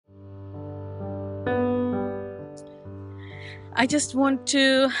I just want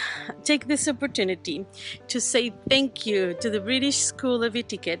to take this opportunity to say thank you to the British School of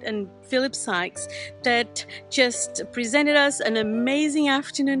Etiquette and Philip Sykes that just presented us an amazing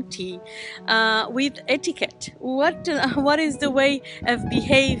afternoon tea with etiquette. What is the way of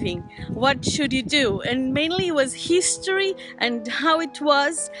behaving? What should you do? And mainly it was history and how it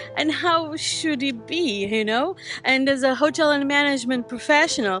was and how should it be, you know? And as a hotel and management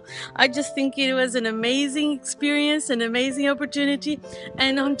professional, I just think it was an amazing experience, an amazing opportunity,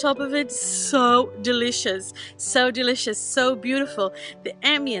 and on top of it, so delicious, so beautiful. The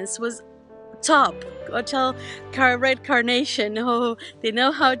ambience was top. Hotel Red Carnation, oh, they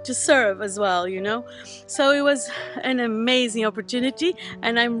know how to serve as well, you know. So it was an amazing opportunity,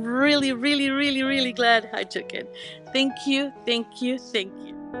 and I'm really glad I took it. Thank you.